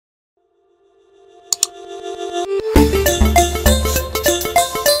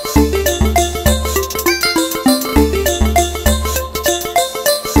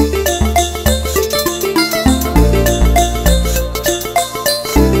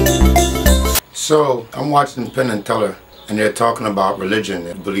So I'm watching Penn and Teller, and they're talking about religion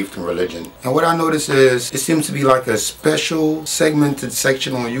and belief in religion. And what I notice is it seems to be like a special segmented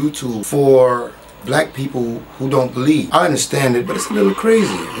section on YouTube for black people who don't believe. I understand it, but it's a little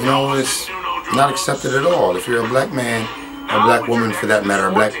crazy. You know, it's not accepted at all. If you're a black man, or a black woman for that matter,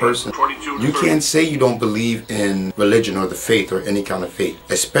 a black person, you can't say you don't believe in religion or the faith or any kind of faith,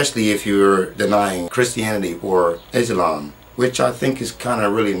 especially if you're denying Christianity or Islam, which I think is kind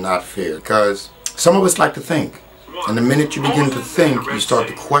of really not fair, because some of us like to think. And the minute you begin to think, you start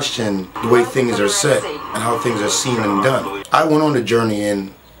to question the way things are said and how things are seen and done. I went on a journey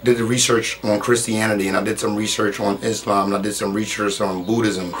and did the research on Christianity, and I did some research on Islam, and I did some research on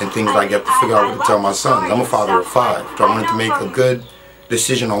Buddhism and things like that to figure out what to tell my sons. I'm a father of 5, so I wanted to make a good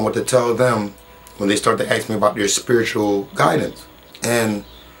decision on what to tell them when they start to ask me about their spiritual guidance. And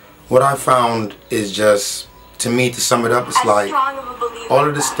what I found is just, to me, to sum it up, it's like all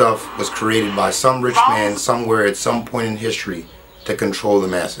of this stuff was created by some rich man somewhere at some point in history to control the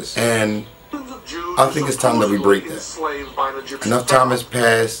masses. And I think it's time that we break that. Enough time has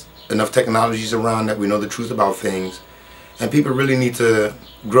passed, enough technologies around that we know the truth about things, and people really need to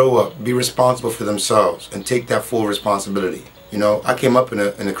grow up, be responsible for themselves, and take that full responsibility. You know, I came up in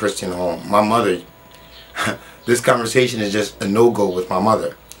a Christian home. My mother, this conversation is just a no-go with my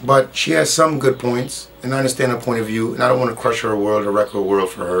mother. But she has some good points, and I understand her point of view, and I don't want to crush her world or wreck her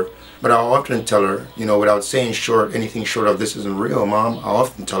world for her. But I often tell her, you know, without saying anything short of "this isn't real, Mom," I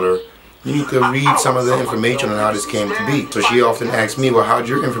often tell her, you need to read some of the information on how this came to be. So she often asks me, well, how'd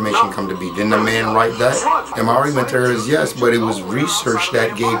your information come to be? Didn't a man write that? And my argument to her is yes, but it was research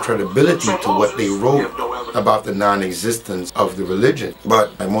that gave credibility to what they wrote about the non-existence of the religion.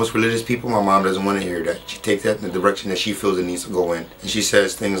 But like most religious people, my mom doesn't want to hear that. She takes that in the direction that she feels it needs to go in. And she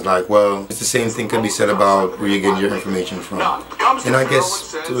says things like, well, it's the same thing could be said about where you're getting your information from. And I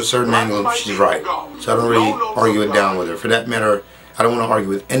guess to a certain angle, she's right. So I don't really argue it down with her. For that matter, I don't want to argue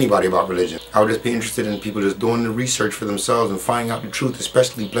with anybody about religion. I would just be interested in people just doing the research for themselves and finding out the truth,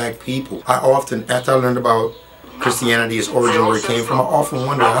 especially black people. I often, after I learned about Christianity, its origin, where it came from, I often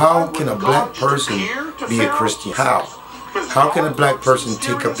wonder, how can a black person be a Christian? How? How can a black person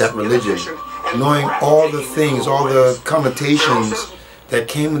take up that religion, knowing all the things, all the connotations that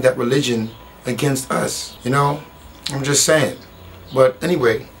came with that religion against us? You know, I'm just saying. But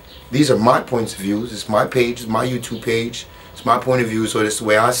anyway, these are my points of views. It's my page, it's my YouTube page. It's my point of view, so that's the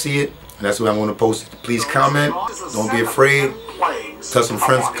way I see it, and that's the way I'm going to post it. Please comment. Don't be afraid. Tell some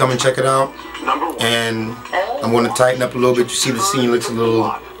friends to come and check it out. And I'm going to tighten up a little bit. You see the scene looks a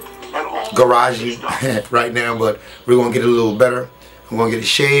little garagey right now, but we're going to get it a little better. I'm going to get a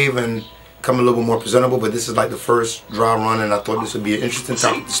shave and come a little bit more presentable, but this is like the first dry run, and I thought this would be an interesting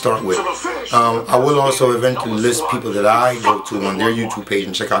topic to start with. I will also eventually list people that I go to on their YouTube page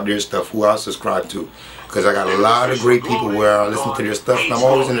and check out their stuff, who I subscribe to, because I got a lot of great people where I listen to their stuff, and I'm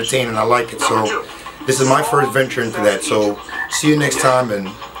always entertained and I like it. So this is my first venture into that. So see you next time, and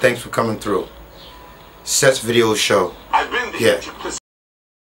thanks for coming through. Sess Videoz show. Yeah.